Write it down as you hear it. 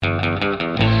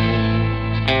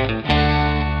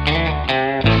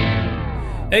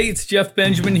Hey, it's Jeff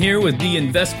Benjamin here with the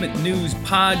Investment News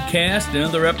Podcast.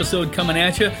 Another episode coming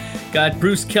at you. Got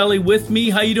Bruce Kelly with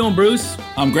me. How you doing, Bruce?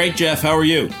 I'm great, Jeff. How are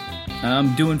you?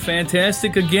 I'm doing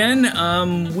fantastic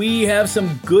again. We have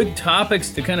some good topics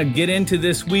to kind of get into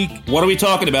this week. What are we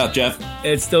talking about, Jeff?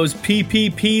 It's those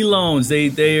PPP loans.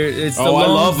 It's the loans. I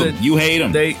love them. You hate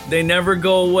them. They never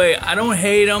go away. I don't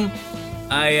hate them.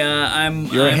 I'm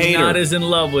not as in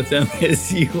love with them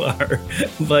as you are.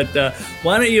 But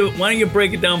why don't you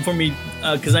break it down for me?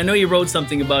 Because I know you wrote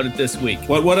something about it this week.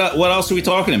 What else are we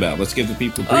talking about? Let's give the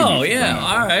people a preview. Oh, yeah.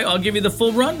 All right. I'll give you the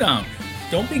full rundown.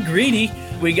 Don't be greedy.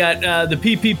 We got the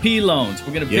PPP loans.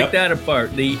 We're going to pick that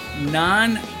apart. The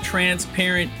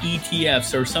non-transparent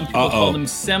ETFs, or some people call them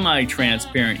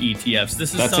semi-transparent ETFs.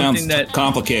 This is something that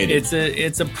complicated.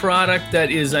 It's a product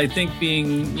that is, I think,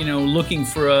 being looking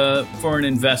for an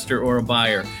investor or a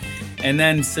buyer. And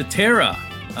then Cetera,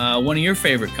 one of your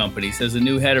favorite companies, has a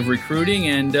new head of recruiting,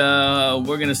 and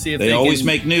we're going to see if they always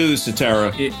make news,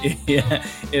 Cetera. Yeah,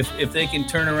 if they can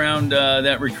turn around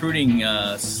that recruiting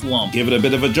slump. Give it a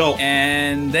bit of a jolt.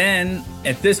 And then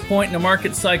at this point in the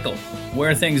market cycle, where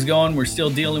are things going? We're still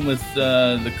dealing with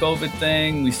the COVID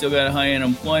thing. We still got high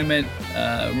unemployment.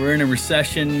 We're in a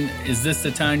recession. Is this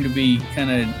the time to be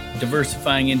kind of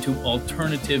diversifying into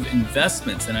alternative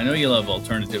investments? And I know you love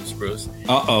alternatives, Bruce.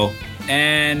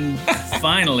 And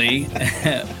finally,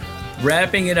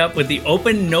 wrapping it up with the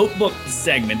Open Notebook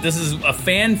segment. This is a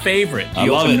fan favorite, the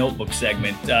Open Notebook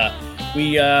segment.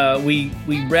 We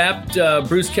wrapped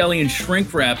Bruce Kelly in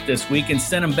shrink wrap this week and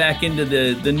sent him back into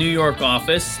the New York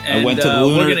office. And I went to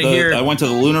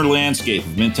the lunar landscape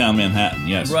of Midtown Manhattan,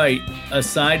 yes. Right.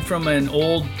 Aside from an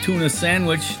old tuna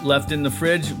sandwich left in the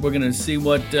fridge, we're going to see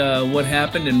what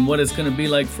happened and what it's going to be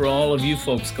like for all of you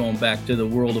folks going back to the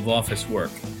world of office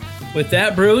work. With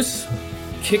that, Bruce,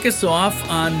 kick us off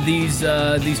on these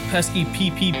pesky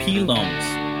PPP loans.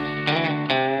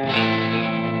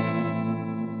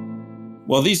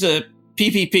 Well, these are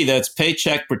PPP, that's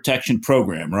Paycheck Protection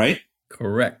Program, right?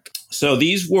 Correct. So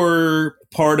these were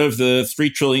part of the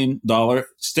 $3 trillion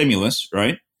stimulus,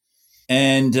 right?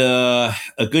 And a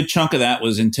good chunk of that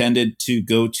was intended to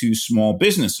go to small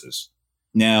businesses.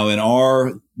 Now, in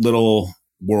our little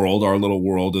world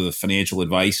of the financial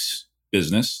advice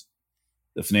business,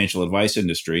 the financial advice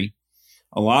industry,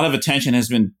 a lot of attention has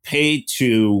been paid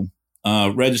to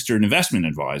registered investment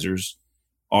advisors,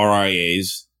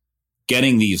 RIAs,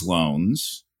 getting these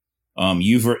loans.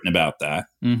 You've written about that.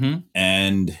 Mm-hmm.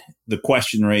 And the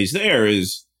question raised there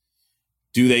is,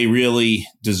 do they really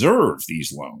deserve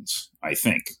these loans? I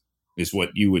think is what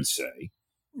you would say.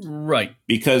 Right.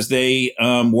 Because they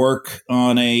work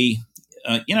on they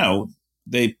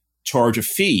charge a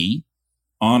fee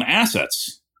on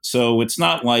assets. So it's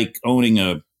not like owning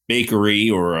a bakery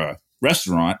or a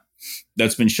restaurant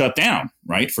that's been shut down,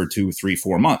 right, for 2, 3,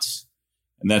 4 months.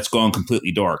 And that's gone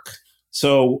completely dark.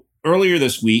 So earlier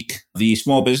this week, the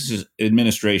Small Business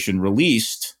Administration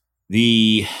released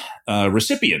the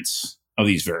recipients of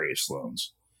these various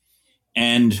loans.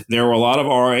 And there were a lot of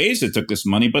RIAs that took this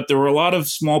money, but there were a lot of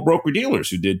small broker-dealers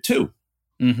who did too.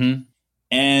 Mm-hmm.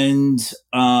 And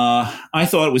I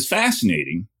thought it was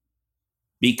fascinating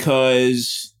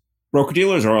because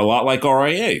broker-dealers are a lot like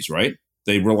RIAs, right?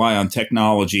 They rely on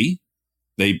technology.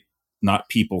 Not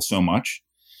people so much.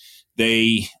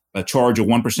 They charge a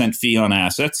 1% fee on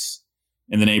assets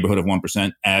in the neighborhood of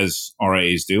 1%, as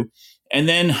RIAs do. And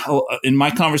then in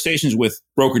my conversations with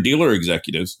broker-dealer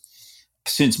executives,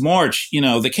 since March,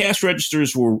 the cash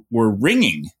registers were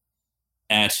ringing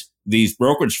at these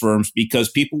brokerage firms because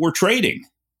people were trading,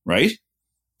 right?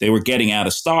 They were getting out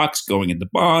of stocks, going into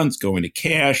bonds, going to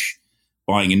cash,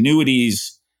 buying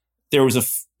annuities. There was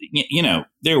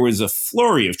a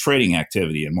flurry of trading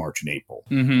activity in March and April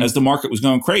as the market was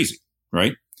going crazy,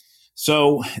 right?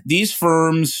 So these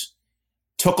firms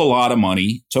took a lot of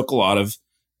money, took a lot of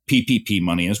PPP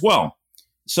money as well.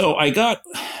 So I got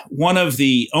one of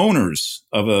the owners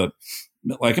of a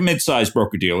mid-sized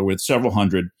broker-dealer with several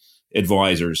hundred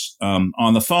advisors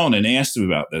on the phone and asked him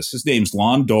about this. His name's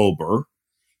Lon Dolber.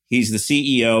 He's the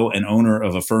CEO and owner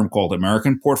of a firm called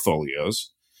American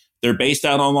Portfolios. They're based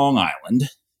out on Long Island.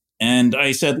 And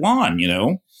I said, Lon,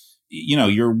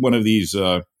 you're one of these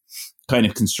kind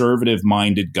of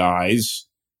conservative-minded guys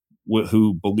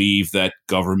who believe that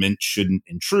government shouldn't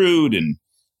intrude and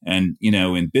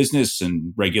in business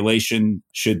and regulation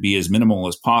should be as minimal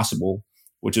as possible,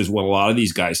 which is what a lot of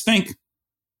these guys think.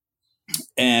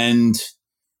 And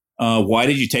why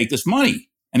did you take this money?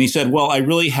 And he said, well, I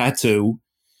really had to.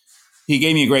 He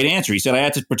gave me a great answer. He said, I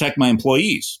had to protect my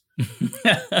employees.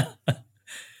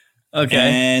 Okay.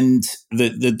 And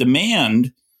the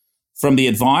demand from the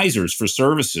advisors for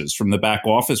services from the back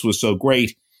office was so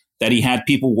great that he had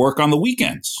people work on the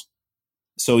weekends.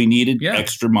 So he needed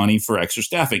extra money for extra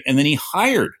staffing. And then he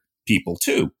hired people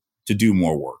too to do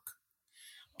more work.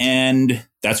 And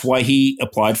that's why he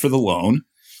applied for the loan.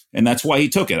 And that's why he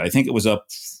took it. I think it was up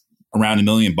around $1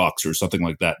 million or something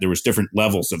like that. There was different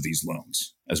levels of these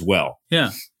loans as well.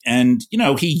 Yeah. And,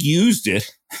 he used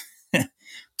it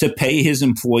to pay his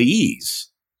employees,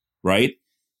 right?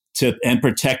 And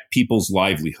protect people's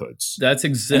livelihoods.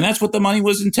 And that's what the money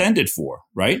was intended for,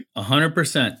 right?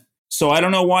 100%. So I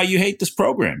don't know why you hate this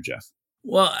program, Jeff.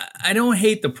 Well, I don't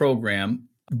hate the program,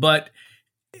 but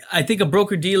I think a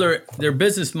broker-dealer, their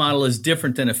business model is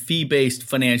different than a fee-based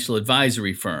financial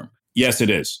advisory firm. Yes, it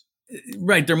is.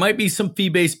 Right. There might be some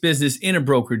fee-based business in a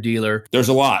broker-dealer. There's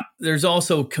a lot. There's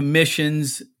also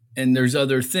commissions and there's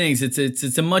other things.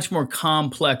 It's a much more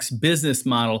complex business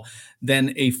model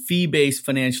than a fee-based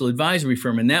financial advisory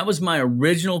firm. And that was my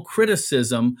original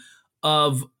criticism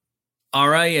of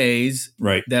RIAs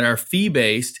that are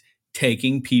fee-based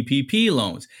taking PPP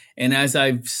loans. And as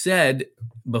I've said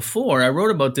before, I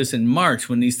wrote about this in March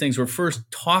when these things were first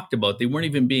talked about. They weren't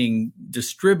even being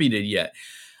distributed yet.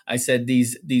 I said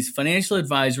these financial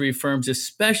advisory firms,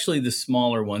 especially the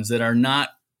smaller ones that are not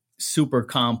super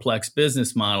complex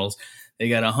business models, they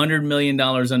got $100 million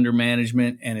under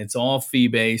management and it's all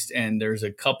fee-based and there's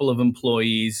a couple of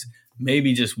employees,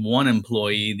 maybe just one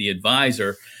employee, the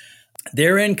advisor.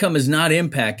 Their income is not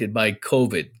impacted by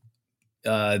COVID.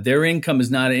 Their income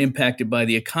is not impacted by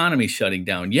the economy shutting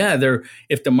down. Yeah,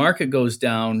 if the market goes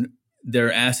down,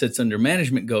 their assets under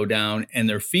management go down and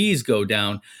their fees go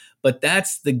down. But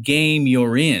that's the game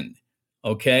you're in,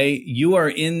 okay?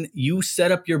 You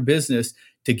set up your business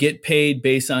to get paid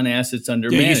based on assets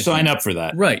under management. You sign up for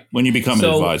that. Right. When you become an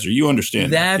advisor. You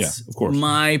understand that. That's of course.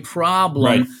 My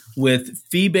problem with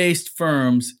fee-based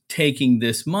firms taking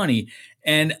this money.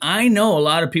 And I know a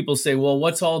lot of people say, well,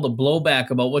 what's all the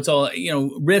blowback about?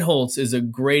 Ritholtz is a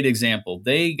great example.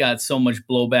 They got so much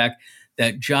blowback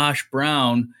that Josh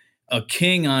Brown, a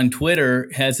king on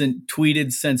Twitter, hasn't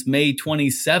tweeted since May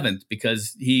 27th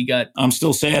because he got I'm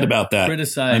still sad about that.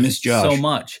 Criticized I miss Josh so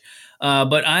much.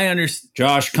 But I understand.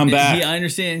 Josh, come back. I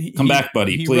understand. Come back,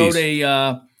 buddy, please.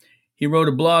 He wrote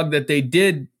a blog that they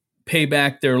did pay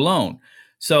back their loan.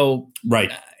 So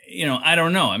I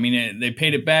don't know. I mean, they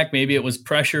paid it back. Maybe it was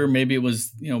pressure. Maybe it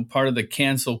was, part of the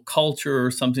cancel culture or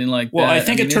something like that. Well, I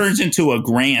think it turns into a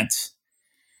grant.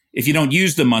 If you don't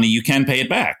use the money, you can pay it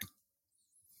back.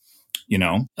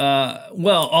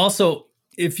 Well, also,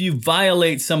 if you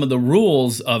violate some of the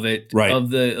rules of it, of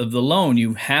the loan,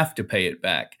 you have to pay it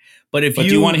back. But do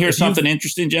you want to hear something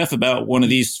interesting, Jeff, about one of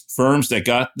these firms that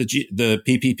got the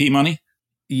PPP money?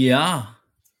 Yeah.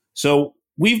 So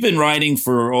we've been writing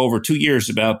for over 2 years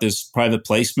about this private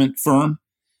placement firm,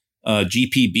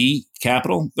 GPB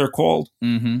Capital, they're called.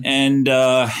 Mm-hmm. And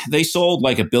they sold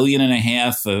like $1.5 billion,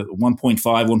 1.5,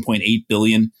 1.8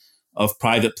 billion of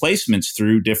private placements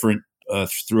through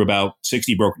through about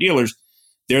 60 broker dealers.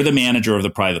 They're the manager of the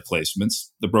private placements.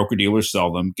 The broker dealers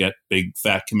sell them, get big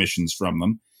fat commissions from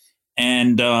them.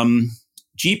 And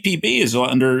GPB is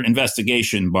under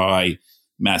investigation by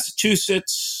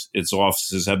Massachusetts. Its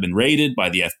offices have been raided by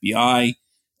the FBI.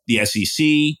 The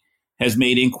SEC has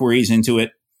made inquiries into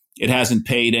it. It hasn't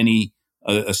paid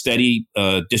a steady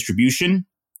distribution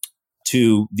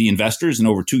to the investors in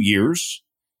over 2 years.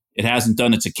 It hasn't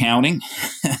done its accounting.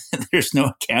 There's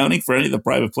no accounting for any of the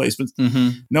private placements.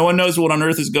 Mm-hmm. No one knows what on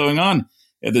earth is going on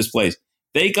at this place.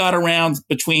 They got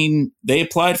they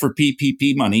applied for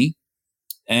PPP money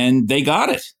and they got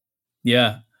it.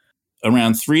 Yeah.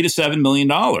 Around $3 to $7 million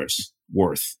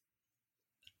worth.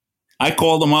 I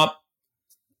called them up.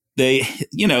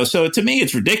 So to me,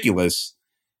 it's ridiculous.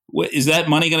 Is that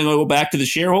money going to go back to the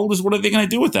shareholders? What are they going to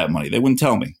do with that money? They wouldn't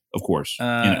tell me, of course.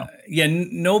 Yeah,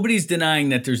 nobody's denying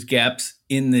that there's gaps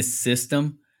in this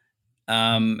system.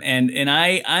 And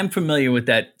I'm familiar with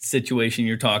that situation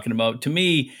you're talking about. To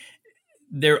me,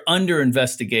 they're under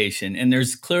investigation, and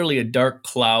there's clearly a dark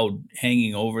cloud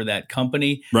hanging over that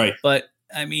company. Right. But,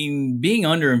 I mean, being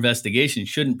under investigation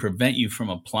shouldn't prevent you from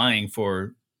applying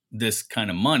for this kind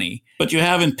of money. But you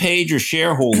haven't paid your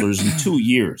shareholders in 2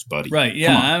 years, buddy. Right.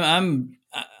 Yeah,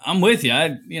 I'm with you.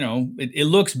 It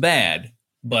looks bad,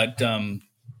 but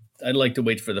I'd like to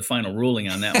wait for the final ruling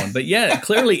on that one. But yeah,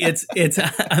 clearly it's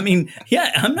I'm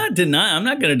not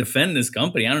going to defend this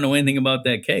company. I don't know anything about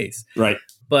that case. Right.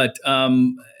 But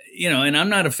and I'm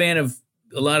not a fan of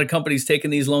a lot of companies taking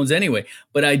these loans anyway,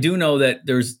 but I do know that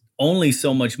there's only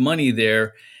so much money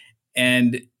there,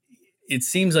 and it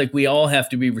seems like we all have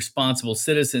to be responsible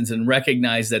citizens and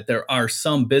recognize that there are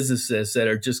some businesses that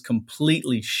are just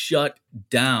completely shut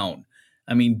down.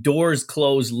 I mean, doors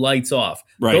closed, lights off.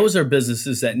 Right. Those are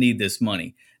businesses that need this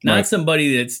money, not Right.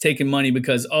 somebody that's taking money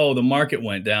because, oh, the market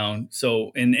went down.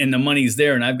 So, and the money's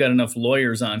there and I've got enough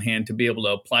lawyers on hand to be able to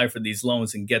apply for these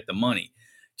loans and get the money.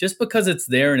 Just because it's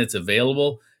there and it's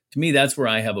available, to me, that's where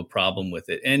I have a problem with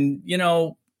it. And,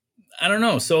 I don't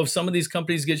know. So if some of these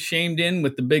companies get shamed in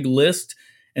with the big list,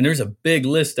 and there's a big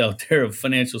list out there of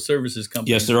financial services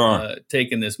companies, yes, there are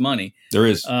taking this money. There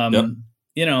is. Yep.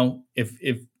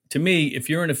 If to me, if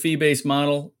you're in a fee-based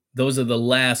model, those are the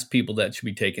last people that should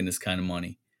be taking this kind of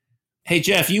money. Hey,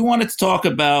 Jeff, you wanted to talk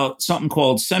about something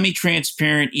called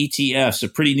semi-transparent ETFs, a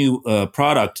pretty new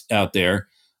product out there.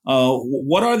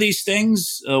 What are these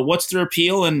things? What's their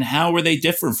appeal, and how are they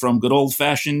different from good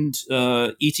old-fashioned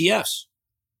ETFs?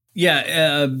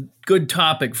 Yeah, good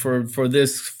topic for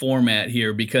this format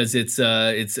here because it's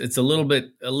a little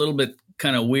bit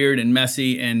kind of weird and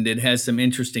messy, and it has some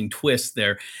interesting twists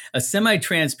there. A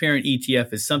semi-transparent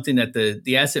ETF is something that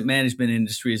the asset management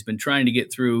industry has been trying to get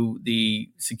through the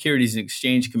Securities and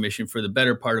Exchange Commission for the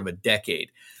better part of a decade.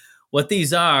 What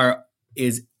these are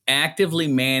is actively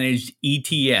managed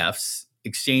ETFs,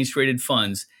 exchange traded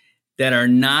funds, that are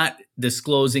not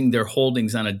disclosing their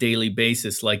holdings on a daily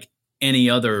basis like any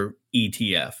other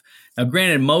ETF. Now,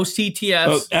 granted, most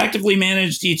ETFs, actively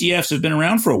managed ETFs have been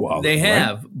around for a while. They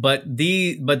have,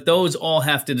 right? but those all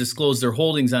have to disclose their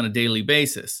holdings on a daily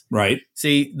basis. Right.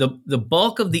 See, the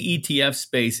bulk of the ETF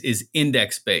space is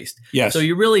index based. Yes. So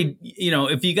you really,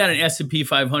 if you got an S&P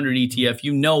 500 ETF,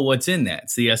 you know what's in that.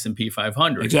 It's the S&P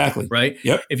 500. Exactly. Right.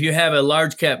 Yep. If you have a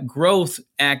large cap growth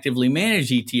actively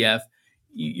managed ETF,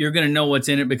 you're going to know what's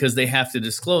in it because they have to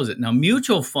disclose it. Now,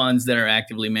 mutual funds that are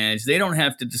actively managed, they don't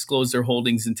have to disclose their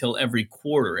holdings until every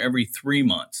quarter, every 3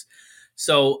 months.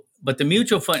 So, but the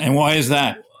mutual fund... And why is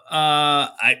that?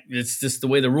 It's just the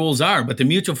way the rules are. But the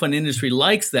mutual fund industry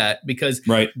likes that because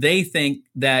they think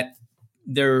that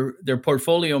their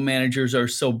portfolio managers are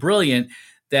so brilliant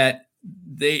that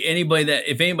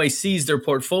if anybody sees their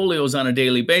portfolios on a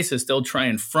daily basis, they'll try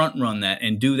and front run that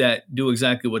and do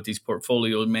exactly what these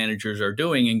portfolio managers are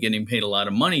doing and getting paid a lot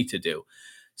of money to do.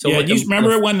 So you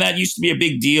remember when that used to be a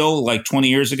big deal, like 20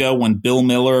 years ago, when Bill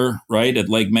Miller, right, at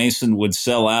Legg Mason would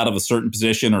sell out of a certain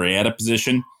position or add a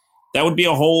position? That would be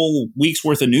a whole week's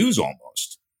worth of news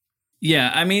almost.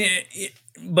 Yeah, I mean,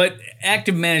 but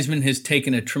active management has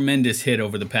taken a tremendous hit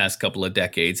over the past couple of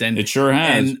decades. And it sure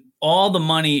has. And all the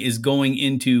money is going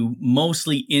into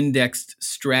mostly indexed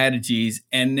strategies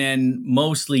and then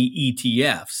mostly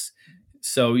ETFs.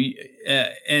 So,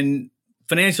 and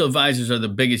financial advisors are the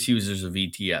biggest users of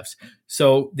ETFs.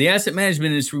 So the asset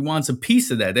management industry wants a piece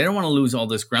of that. They don't want to lose all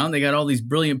this ground. They got all these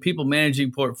brilliant people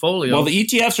managing portfolios. Well, the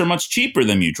ETFs are much cheaper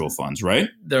than mutual funds, right?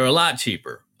 They're a lot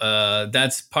cheaper.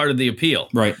 That's part of the appeal.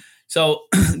 Right. So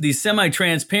these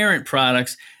semi-transparent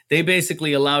products, they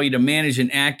basically allow you to manage an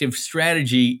active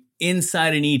strategy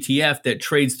inside an ETF that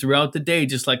trades throughout the day,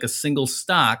 just like a single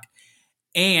stock,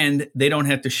 and they don't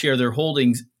have to share their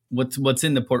holdings, what's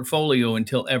in the portfolio,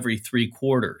 until every 3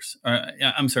 quarters.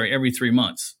 Every 3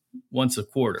 months, once a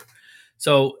quarter.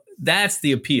 So that's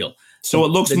the appeal. So it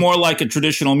looks more like a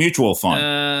traditional mutual fund,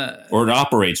 or it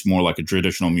operates more like a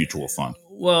traditional mutual fund.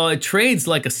 Well, it trades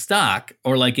like a stock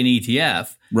or like an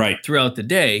ETF throughout the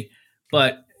day,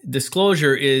 but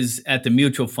disclosure is at the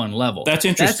mutual fund level. That's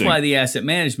interesting. That's why the asset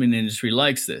management industry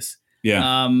likes this.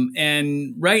 Yeah.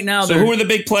 And right now, so who are the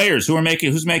big players?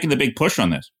 Who's making the big push on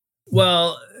this?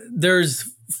 Well,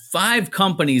 there's 5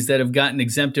 companies that have gotten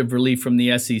exemptive relief from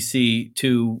the SEC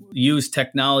to use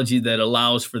technology that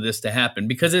allows for this to happen,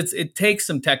 because it takes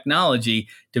some technology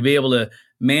to be able to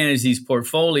manage these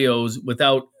portfolios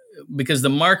because the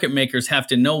market makers have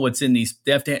to know what's in these.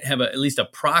 They have to have at least a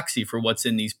proxy for what's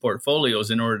in these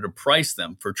portfolios in order to price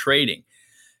them for trading.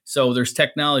 So there's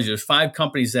technology. There's 5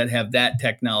 companies that have that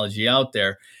technology out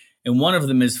there, and one of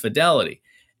them is Fidelity.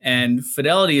 And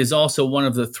Fidelity is also one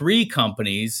of the 3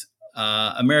 companies,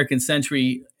 American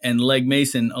Century and Legg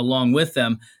Mason along with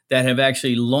them, that have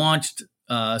actually launched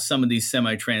some of these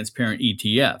semi-transparent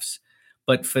ETFs.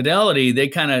 But Fidelity, they're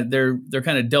kind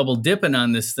of double dipping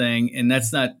on this thing, and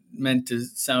that's not meant to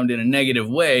sound in a negative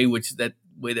way, which that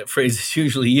way that phrase is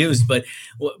usually used, but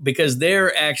because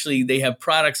they have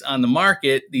products on the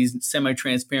market, these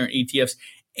semi-transparent ETFs,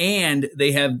 and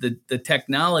they have the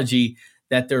technology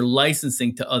that they're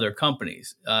licensing to other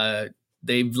companies.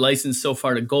 They've licensed so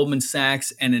far to Goldman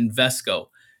Sachs and Invesco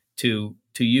to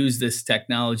use this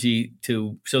technology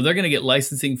so they're going to get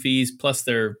licensing fees, plus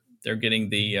they're getting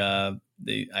the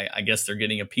I guess they're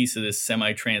getting a piece of this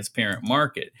semi-transparent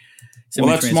market. Well,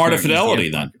 that's smart of Fidelity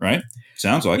ETF then, market. right?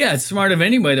 Sounds like. Yeah, it's smart of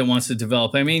anybody that wants to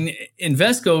develop. I mean,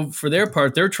 Invesco, for their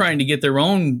part, they're trying to get their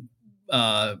own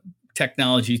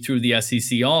technology through the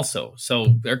SEC also.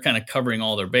 So they're kind of covering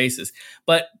all their bases.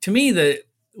 But to me,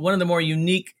 one of the more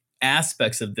unique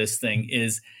aspects of this thing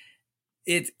is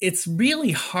it's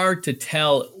really hard to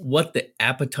tell what the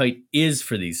appetite is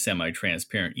for these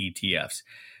semi-transparent ETFs.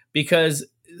 Because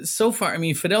so far, I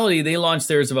mean, Fidelity, they launched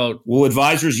theirs about... Will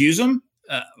advisors use them?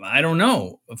 I don't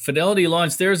know. Fidelity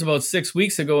launched theirs about 6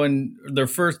 weeks ago, and their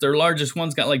largest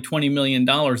one's got like $20 million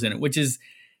in it, which is,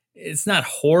 it's not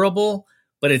horrible,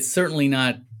 but it's certainly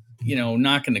not,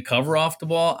 knocking the cover off the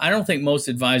ball. I don't think most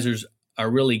advisors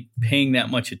are really paying that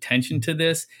much attention to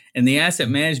this, and the asset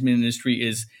management industry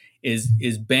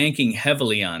is banking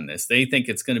heavily on this. They think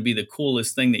it's going to be the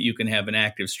coolest thing that you can have an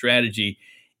active strategy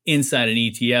inside an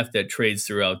ETF that trades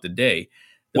throughout the day.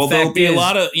 There'll be a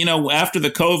lot of, after the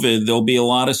COVID, there'll be a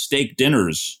lot of steak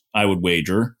dinners, I would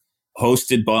wager,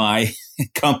 hosted by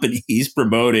companies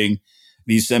promoting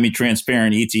these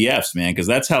semi-transparent ETFs, man, because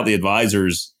that's how the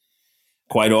advisors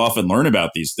quite often learn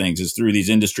about these things, is through these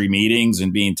industry meetings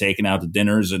and being taken out to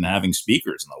dinners and having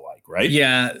speakers and the like, right?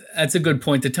 Yeah, that's a good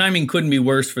point. The timing couldn't be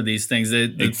worse for these things.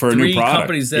 The for a new three product.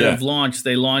 Companies that have launched,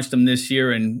 they launched them this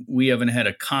year, and we haven't had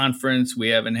a conference. We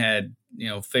haven't had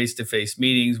face-to-face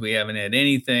meetings. We haven't had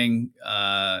anything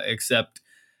except,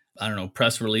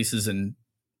 press releases and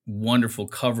wonderful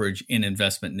coverage in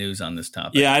investment news on this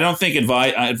topic. Yeah, I don't think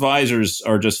advisors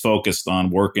are just focused on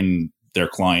working their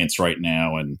clients right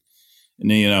now. And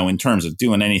in terms of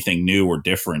doing anything new or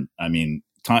different, I mean,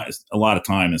 a lot of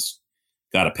time has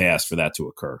got to pass for that to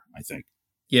occur, I think.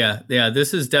 Yeah.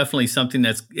 This is definitely something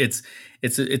I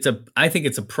think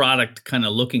it's a product kind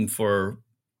of looking for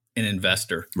an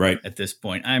investor right at this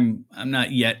point. I'm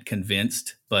not yet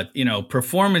convinced, but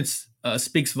performance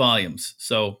speaks volumes.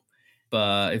 So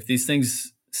if these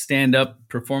things stand up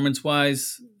performance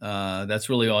wise, that's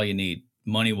really all you need.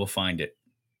 Money will find it.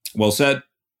 Well said.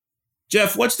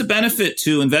 Jeff, what's the benefit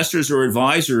to investors or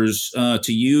advisors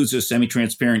to use a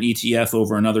semi-transparent ETF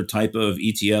over another type of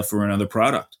ETF or another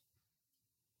product?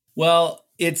 Well,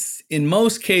 it's in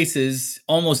most cases,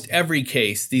 almost every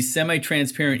case, these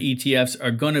semi-transparent ETFs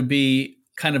are going to be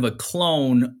kind of a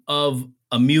clone of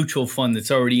a mutual fund that's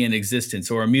already in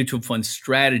existence, or a mutual fund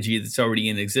strategy that's already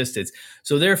in existence.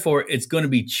 So therefore, it's going to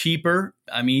be cheaper.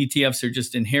 I mean, ETFs are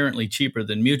just inherently cheaper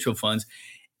than mutual funds,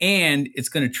 and it's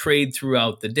going to trade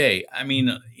throughout the day. I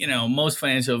mean, most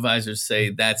financial advisors say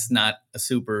that's not a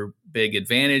super big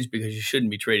advantage because you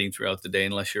shouldn't be trading throughout the day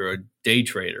unless you're a day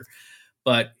trader.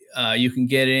 But you can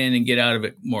get in and get out of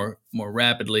it more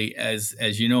rapidly.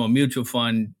 As you know, a mutual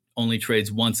fund only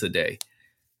trades once a day.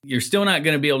 You're still not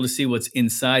going to be able to see what's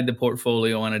inside the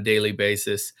portfolio on a daily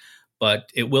basis,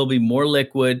 but it will be more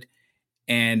liquid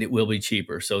and it will be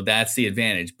cheaper. So that's the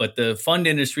advantage. But the fund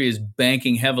industry is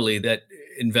banking heavily that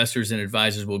investors and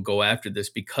advisors will go after this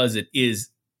because it is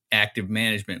active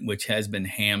management, which has been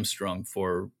hamstrung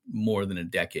for more than a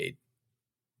decade.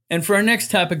 And for our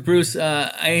next topic, Bruce,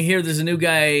 I hear there's a new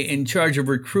guy in charge of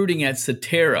recruiting at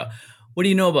Cetera. What do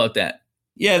you know about that?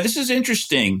 Yeah, this is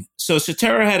interesting. So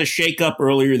Cetera had a shakeup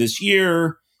earlier this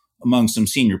year among some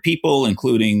senior people,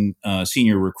 including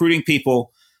senior recruiting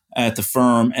people at the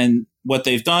firm. And what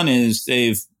they've done is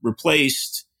they've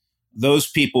replaced those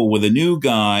people with a new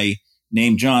guy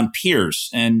named John Pierce.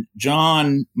 And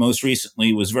John most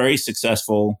recently was very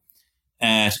successful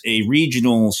at a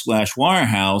regional /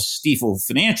 wirehouse, Stifel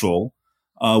Financial,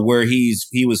 where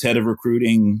he was head of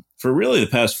recruiting for really the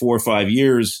past 4 or 5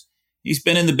 years. He's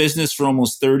been in the business for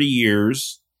almost 30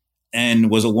 years and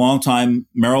was a longtime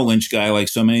Merrill Lynch guy, like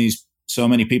so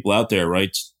many people out there,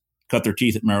 right? Cut their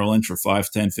teeth at Merrill Lynch for 5,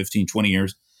 10, 15, 20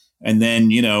 years. And then,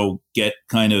 get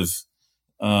kind of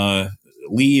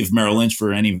leave Merrill Lynch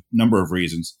for any number of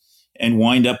reasons and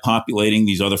wind up populating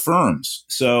these other firms.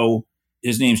 So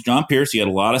his name's John Pierce. He had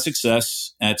a lot of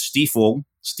success at Stifel.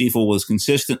 Stifel was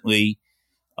consistently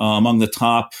among the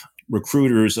top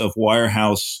recruiters of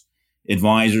wirehouse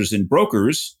advisors and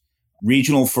brokers.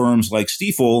 Regional firms like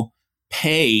Stifel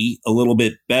pay a little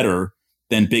bit better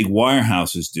than big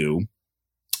wirehouses do.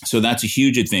 So that's a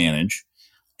huge advantage.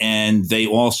 And they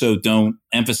also don't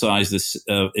emphasize this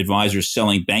advisors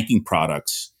selling banking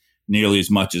products nearly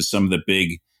as much as some of the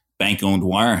big bank-owned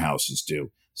wirehouses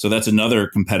do. So that's another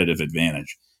competitive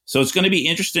advantage. So it's going to be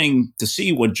interesting to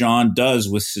see what John does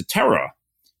with Cetera,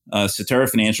 Cetera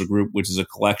Financial Group, which is a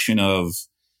collection of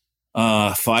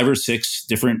 5 or 6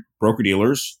 different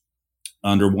broker-dealers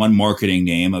under one marketing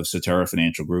name of Cetera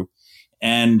Financial Group.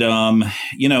 And,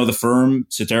 the firm,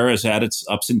 Cetera, has had its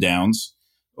ups and downs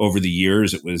over the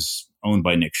years. It was owned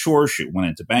by Nick Schorsch. It went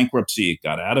into bankruptcy. It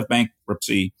got out of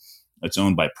bankruptcy. It's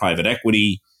owned by private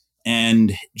equity.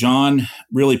 And John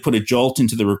really put a jolt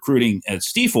into the recruiting at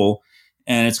Stifel.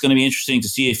 And it's going to be interesting to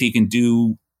see if he can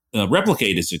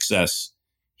replicate his success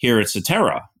here at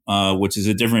Cetera, which is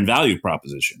a different value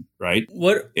proposition, right?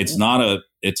 It's not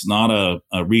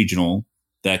a regional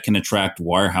that can attract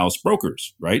wirehouse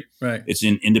brokers, right? Right. It's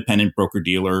an independent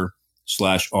broker-dealer /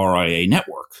 RIA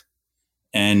network.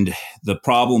 And the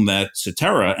problem that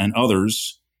Cetera and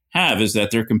others have is that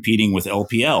they're competing with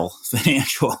LPL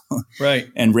Financial right.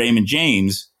 and Raymond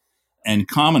James and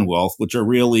Commonwealth, which are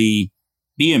really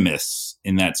behemoths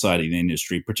in that side of the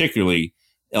industry, particularly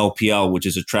LPL, which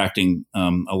is attracting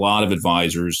a lot of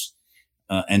advisors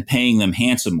and paying them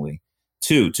handsomely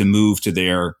to move to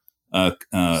their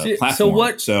platform.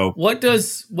 So what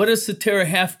does Cetera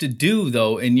have to do,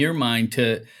 though, in your mind,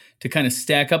 to kind of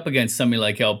stack up against somebody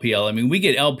like LPL? I mean, we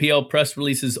get LPL press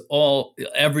releases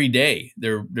every day.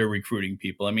 They're recruiting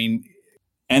people. I mean,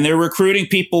 and they're recruiting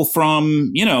people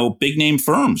from big name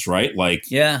firms, right? Like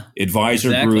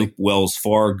Advisor Group, Wells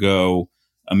Fargo,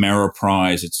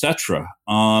 Ameriprise, etc.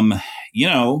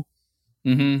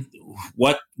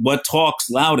 What talks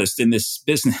loudest in this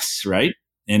business, right?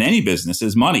 In any business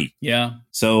is money. Yeah.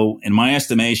 So in my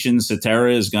estimation,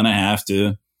 Cetera is going to have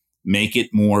to make it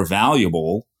more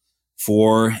valuable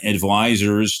for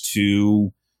advisors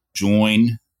to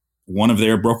join one of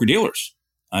their broker dealers.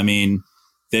 I mean,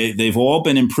 they've all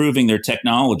been improving their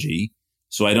technology.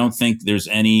 So I don't think there's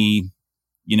any,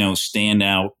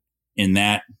 standout in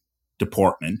that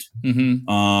department.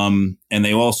 Mm-hmm. And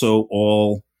they also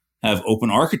all have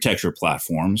open architecture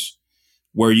platforms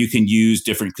where you can use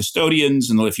different custodians.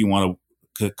 And if you want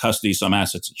to custody some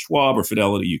assets at Schwab or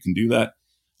Fidelity, you can do that.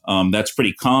 That's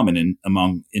pretty common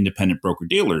among independent broker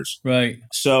dealers. Right.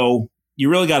 So you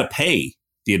really got to pay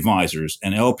the advisors,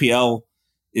 and LPL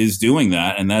is doing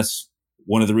that. And that's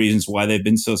one of the reasons why they've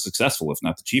been so successful, if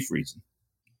not the chief reason.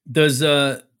 Does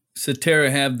Cetera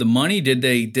have the money? Did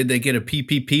they get a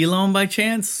PPP loan by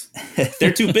chance?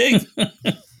 They're too big.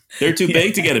 They're too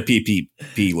big to get a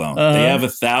PPP loan. They have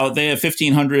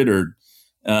 1,500 or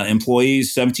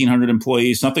employees, 1,700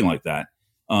 employees, something like that.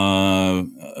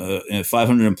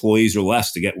 500 employees or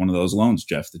less to get one of those loans,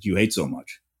 Jeff, that you hate so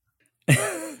much.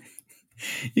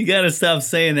 You got to stop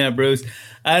saying that, Bruce.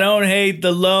 I don't hate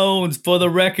the loans. For the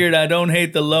record, I don't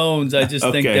hate the loans. I just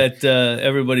think that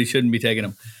everybody shouldn't be taking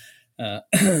them.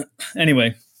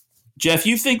 Anyway. Jeff,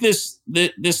 you think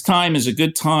this time is a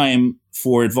good time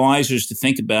for advisors to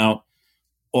think about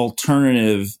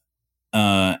alternative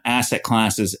asset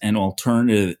classes and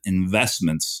alternative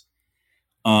investments?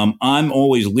 I'm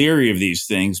always leery of these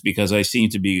things because I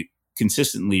seem to be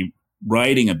consistently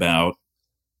writing about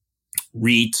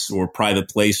REITs or private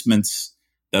placements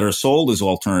that are sold as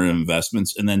alternative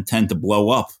investments and then tend to blow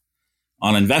up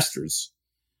on investors.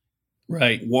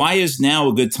 Right. Why is now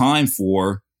a good time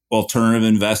for alternative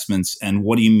investments, and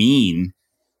what do you mean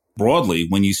broadly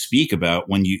when you speak about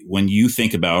when you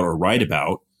think about or write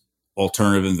about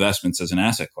alternative investments as an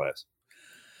asset class?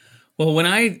 Well, when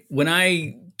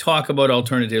I talk about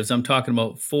alternatives, I'm talking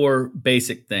about four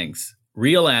basic things: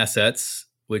 real assets,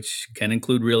 which can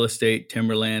include real estate,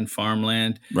 timberland,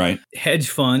 farmland, right, hedge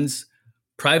funds,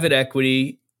 private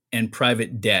equity, and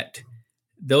private debt.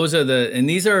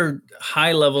 These are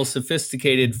high level,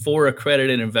 sophisticated, for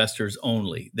accredited investors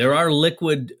only. There are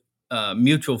liquid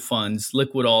mutual funds,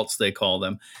 liquid alts, they call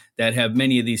them, that have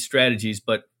many of these strategies.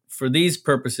 But for these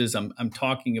purposes, I'm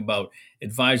talking about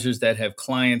advisors that have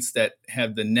clients that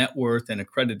have the net worth and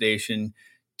accreditation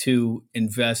to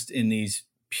invest in these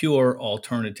pure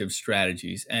alternative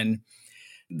strategies. And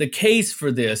the case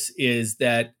for this is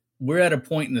that we're at a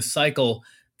point in the cycle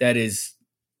that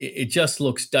it just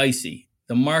looks dicey.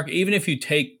 The market, even if you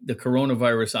take the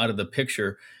coronavirus out of the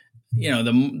picture,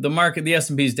 the market, the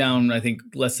S&P is down, I think,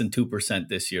 less than 2%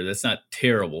 this year. That's not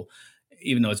terrible,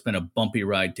 even though it's been a bumpy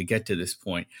ride to get to this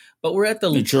point. But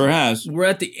it sure has. We're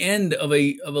at the end of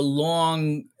a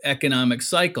long economic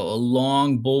cycle, a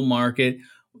long bull market.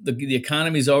 The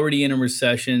economy is already in a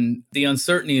recession. The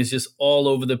uncertainty is just all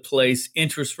over the place.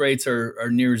 Interest rates are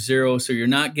near zero, so you're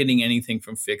not getting anything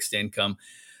from fixed income.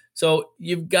 So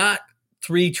you've got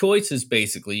three choices,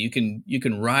 basically. You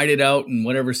can ride it out in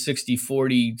whatever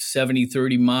 60-40,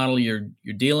 70-30 model you're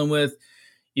dealing with.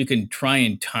 You can try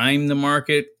and time the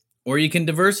market, or you can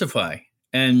diversify.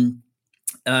 And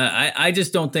I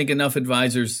just don't think enough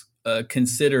advisors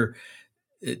consider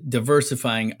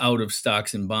diversifying out of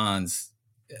stocks and bonds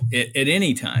at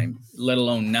any time, let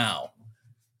alone now.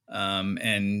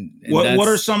 And what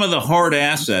are some of the hard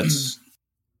assets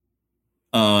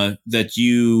that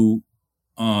you,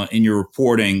 in your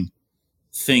reporting,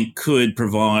 think could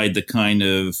provide the kind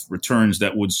of returns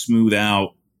that would smooth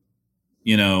out,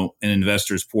 an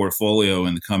investor's portfolio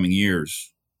in the coming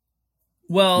years?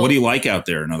 Well, what do you like out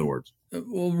there, in other words?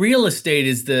 Well, real estate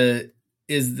is the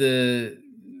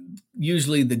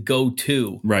usually the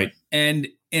go-to. Right. And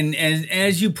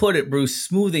as you put it, Bruce,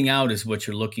 smoothing out is what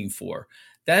you're looking for.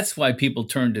 That's why people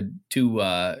turn to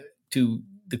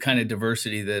the kind of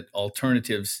diversity that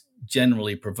alternatives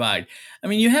generally provide. I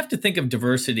mean, you have to think of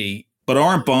diversity. But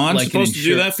aren't bonds like supposed to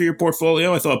do that for your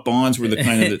portfolio? I thought bonds were the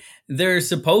kind of they're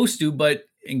supposed to, but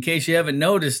in case you haven't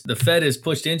noticed, the Fed has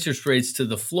pushed interest rates to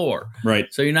the floor. Right.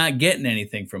 So you're not getting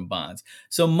anything from bonds.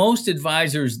 So most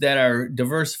advisors that are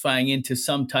diversifying into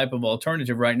some type of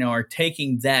alternative right now are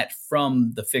taking that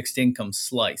from the fixed income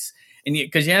slice. And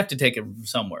because you have to take it from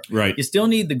somewhere. Right. You still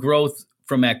need the growth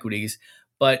from equities,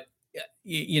 but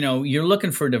you're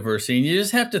looking for diversity, and you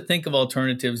just have to think of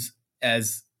alternatives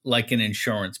as like an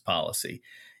insurance policy.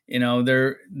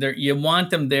 They're you want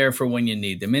them there for when you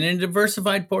need them. In a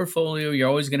diversified portfolio, you're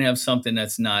always going to have something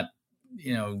that's not,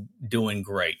 doing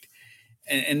great.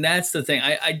 And that's the thing.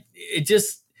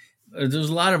 There's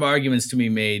a lot of arguments to be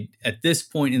made at this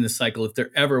point in the cycle, if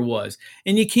there ever was.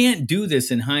 And you can't do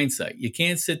this in hindsight. You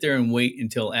can't sit there and wait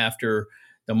until after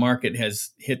the market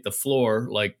has hit the floor,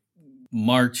 like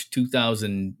March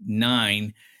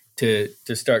 2009, to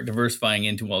start diversifying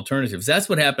into alternatives. That's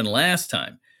what happened last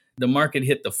time. The market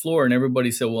hit the floor and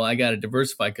everybody said, well, I got to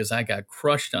diversify because I got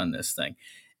crushed on this thing.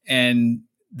 And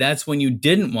that's when you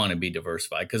didn't want to be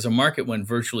diversified, because the market went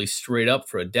virtually straight up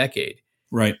for a decade.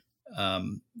 Right.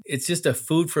 It's just a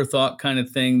food for thought kind of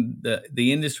thing.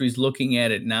 The industry's looking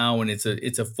at it now, and it's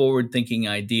a forward thinking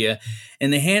idea,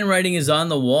 and the handwriting is on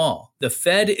the wall. The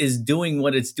Fed is doing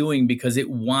what it's doing because it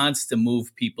wants to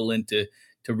move people into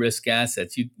risk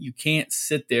assets. You can't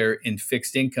sit there in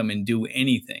fixed income and do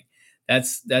anything.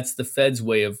 That's the Fed's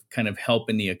way of kind of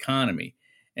helping the economy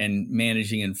and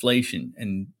managing inflation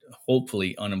and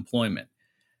hopefully unemployment.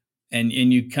 And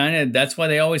you that's why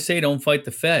they always say, don't fight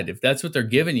the Fed. If that's what they're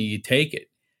giving you, you take it.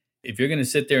 If you're going to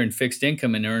sit there in fixed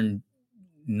income and earn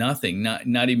nothing,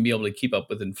 not even be able to keep up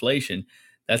with inflation,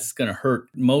 that's going to hurt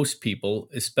most people,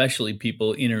 especially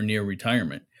people in or near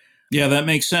retirement. Yeah, that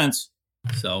makes sense.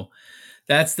 So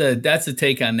that's the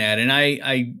take on that. And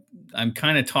I'm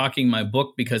kind of talking my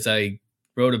book because I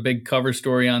wrote a big cover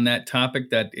story on that topic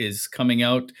that is coming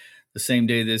out the same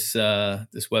day this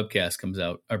webcast comes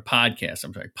out, or podcast.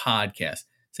 I'm sorry, podcast.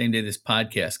 Same day this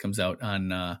podcast comes out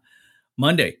on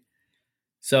Monday.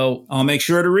 So I'll make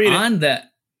sure to read it. On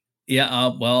that,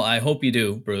 yeah. Well, I hope you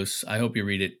do, Bruce. I hope you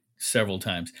read it several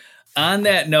times. On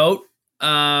that note,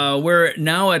 we're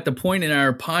now at the point in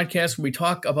our podcast where we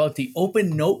talk about the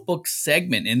open notebook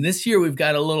segment, and this year we've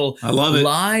got a little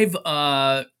live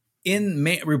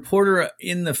reporter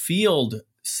in the field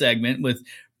segment with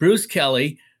Bruce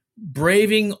Kelly,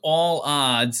 braving all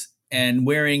odds and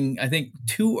wearing, I think,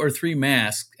 2 or 3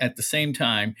 masks at the same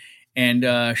time, and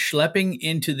schlepping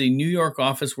into the New York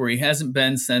office where he hasn't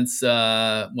been since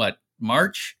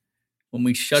March, when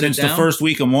we shut it down. Since the first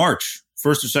week of March.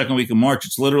 First or second week of March.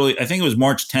 It's literally, I think it was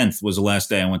March 10th was the last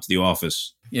day I went to the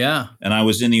office. Yeah. And I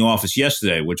was in the office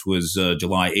yesterday, which was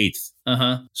July 8th.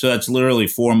 Uh-huh. So that's literally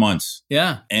 4 months.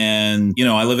 Yeah. And,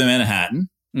 I live in Manhattan.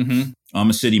 Mm-hmm. I'm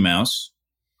a city mouse.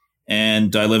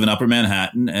 And I live in Upper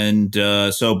Manhattan. And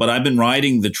but I've been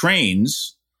riding the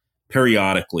trains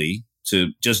periodically to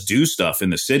just do stuff in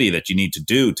the city that you need to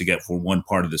do to get from one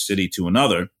part of the city to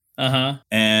another. Uh-huh.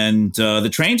 And the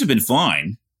trains have been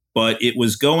fine. But it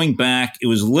was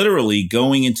literally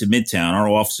going into Midtown. Our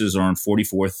offices are on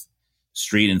 44th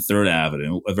Street and 3rd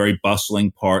Avenue, a very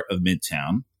bustling part of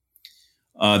Midtown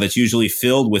that's usually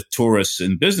filled with tourists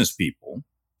and business people.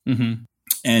 Mm-hmm.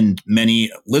 And many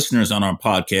listeners on our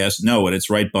podcast know it. It's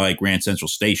right by Grand Central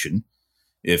Station,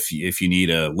 if you need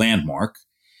a landmark.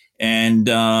 And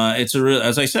as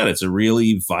I said, it's a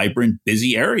really vibrant,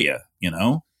 busy area,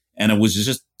 And it was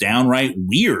just downright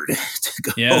weird to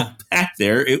go back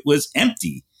there. It was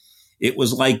empty. It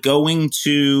was like going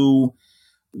to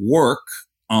work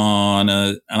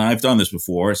and I've done this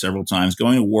before several times,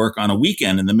 going to work on a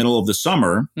weekend in the middle of the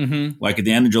summer, mm-hmm. like at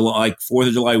the end of July, like 4th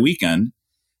of July weekend,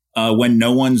 when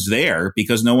no one's there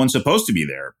because no one's supposed to be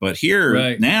there. But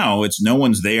here now it's no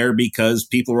one's there because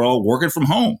people are all working from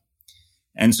home.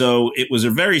 And so it was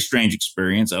a very strange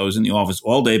experience. I was in the office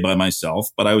all day by myself,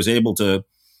 but I was able to,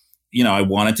 I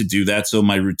wanted to do that so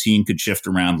my routine could shift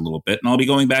around a little bit. And I'll be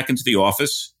going back into the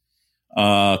office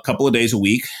a couple of days a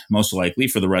week, most likely,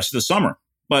 for the rest of the summer,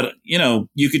 But,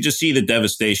 you could just see the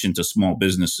devastation to small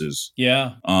businesses.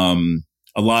 Yeah.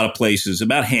 A lot of places,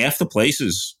 about half the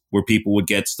places where people would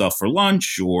get stuff for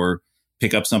lunch or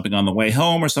pick up something on the way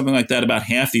home or something like that, about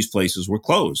half these places were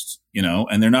closed,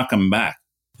 and they're not coming back.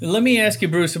 Let me ask you,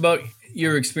 Bruce, about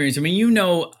your experience. I mean,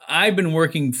 I've been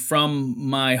working from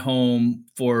my home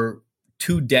for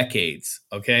 2 decades.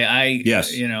 Okay.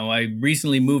 I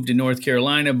recently moved to North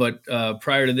Carolina, but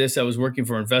prior to this, I was working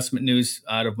for Investment News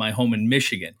out of my home in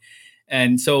Michigan.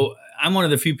 And so I'm one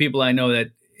of the few people I know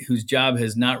whose job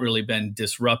has not really been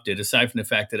disrupted, aside from the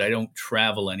fact that I don't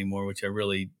travel anymore, which I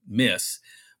really miss.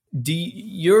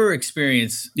 Your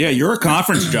experience? Yeah, you're a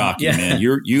conference jockey, man.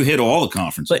 You hit all the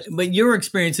conferences. But your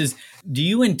experience is, do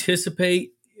you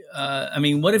anticipate?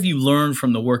 What have you learned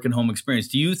from the work at home experience?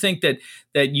 Do you think that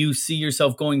you see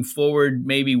yourself going forward,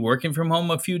 maybe working from home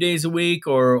a few days a week,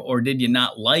 or did you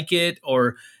not like it?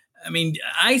 Or,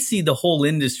 I see the whole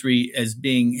industry as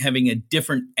having a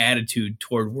different attitude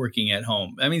toward working at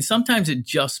home. Sometimes it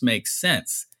just makes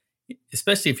sense,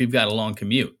 especially if you've got a long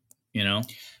commute,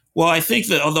 Well, I think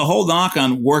that the whole knock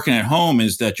on working at home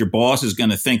is that your boss is going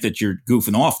to think that you're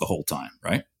goofing off the whole time,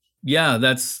 right? Yeah,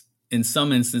 in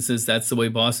some instances, that's the way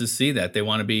bosses see that. They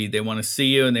want to see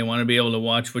you and they want to be able to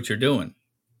watch what you're doing.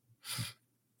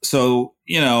 So,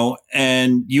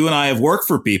 and you and I have worked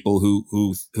for people who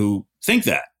think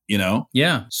that,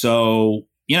 Yeah. So,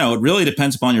 it really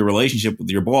depends upon your relationship with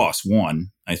your boss,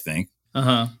 one, I think.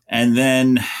 Uh-huh. And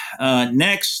then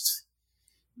next,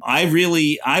 I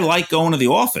like going to the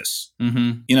office.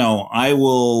 Mm-hmm. I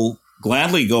will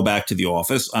gladly go back to the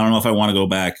office. I don't know if I want to go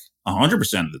back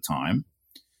 100% of the time,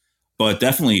 but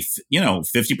definitely,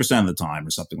 50% of the time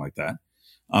or something like that,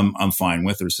 I'm fine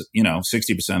with, or,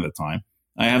 60% of the time,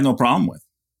 I have no problem with,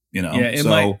 Yeah,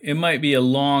 it might be a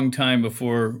long time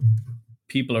before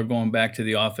people are going back to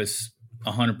the office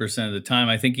 100% of the time.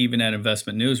 I think even at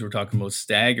Investment News, we're talking about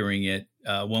staggering it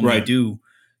when we do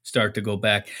start to go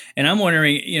back. And I'm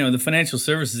wondering, the financial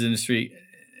services industry,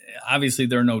 obviously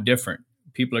they're no different.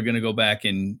 People are going to go back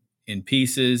in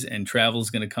pieces, and travel is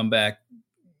going to come back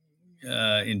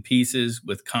in pieces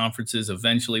with conferences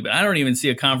eventually. But I don't even see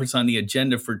a conference on the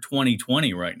agenda for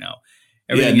 2020 right now.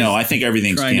 I think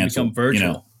everything's canceled. To become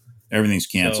virtual. Everything's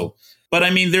canceled. But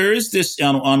there is this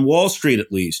on Wall Street,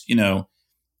 at least,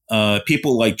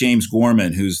 people like James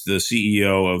Gorman, who's the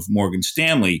CEO of Morgan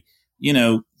Stanley,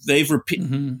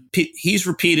 he's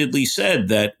repeatedly said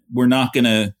that we're not going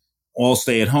to all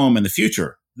stay at home in the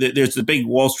future. There's the big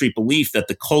Wall Street belief that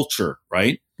the culture,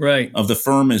 right, of the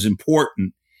firm is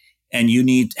important. And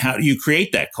how do you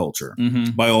create that culture?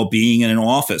 Mm-hmm. By all being in an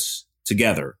office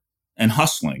together and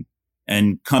hustling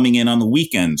and coming in on the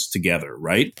weekends together,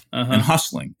 right? Uh-huh. And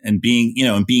hustling and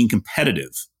being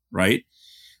competitive, right?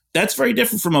 That's very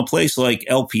different from a place like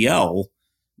LPL,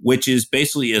 which is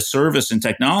basically a service and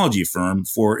technology firm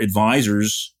for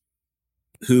advisors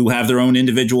who have their own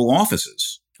individual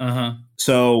offices. Uh-huh.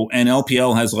 So, and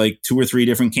LPL has like 2 or 3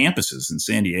 different campuses in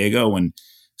San Diego and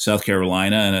South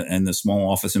Carolina and the small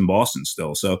office in Boston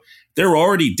still. So they're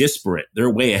already disparate. They're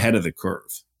way ahead of the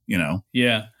curve,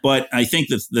 Yeah. But I think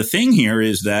that the thing here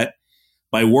is that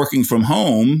by working from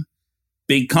home,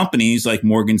 big companies like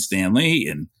Morgan Stanley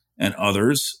and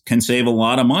others can save a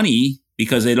lot of money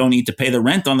because they don't need to pay the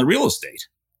rent on the real estate.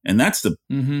 And that's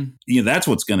that's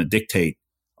what's going to dictate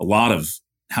a lot of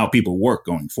how people work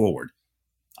going forward.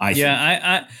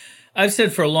 I've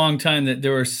said for a long time that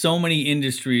there are so many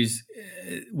industries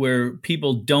where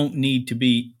people don't need to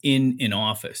be in an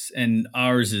office, and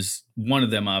ours is one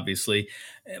of them, obviously.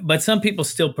 But some people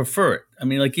still prefer it.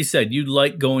 Like you said, you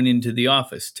like going into the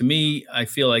office. To me, I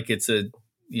feel like it's a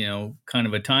kind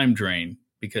of a time drain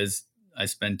because I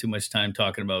spend too much time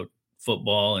talking about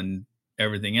football and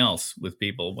everything else with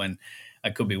people when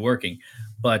I could be working.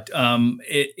 But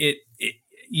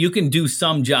you can do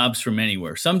some jobs from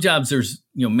anywhere. Some jobs, there's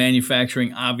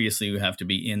manufacturing. Obviously, you have to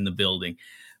be in the building.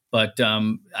 But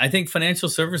I think financial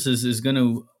services is going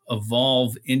to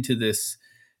evolve into this.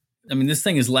 This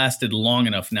thing has lasted long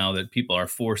enough now that people are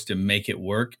forced to make it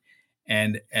work.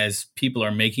 And as people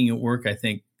are making it work, I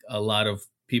think a lot of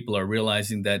people are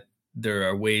realizing that there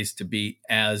are ways to be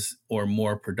as or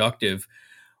more productive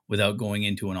without going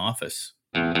into an office.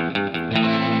 Hey,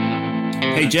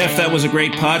 Jeff, that was a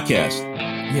great podcast.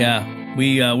 Yeah,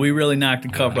 we really knocked the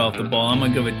cover off the ball. I'm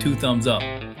going to give it 2 thumbs up.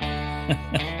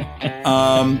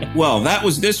 Well, that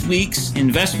was this week's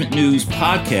Investment News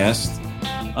podcast.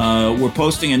 We're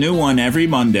posting a new one every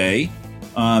Monday,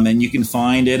 and you can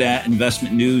find it at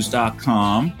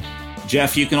investmentnews.com.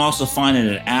 Jeff, you can also find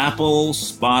it at Apple,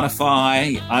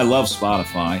 Spotify. I love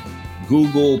Spotify,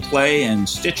 Google Play, and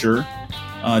Stitcher.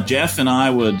 Jeff and I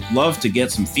would love to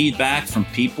get some feedback from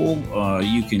people.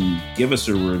 You can give us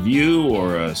a review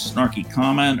or a snarky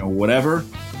comment or whatever.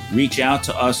 Reach out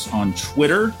to us on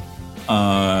Twitter.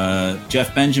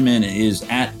 Jeff Benjamin is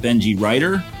at Benji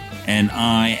Writer,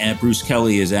 and Bruce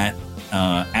Kelly is at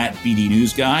BD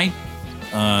News Guy.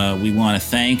 We want to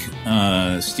thank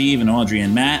Steve and Audrey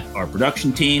and Matt, our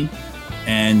production team,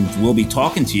 and we'll be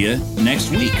talking to you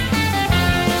next week.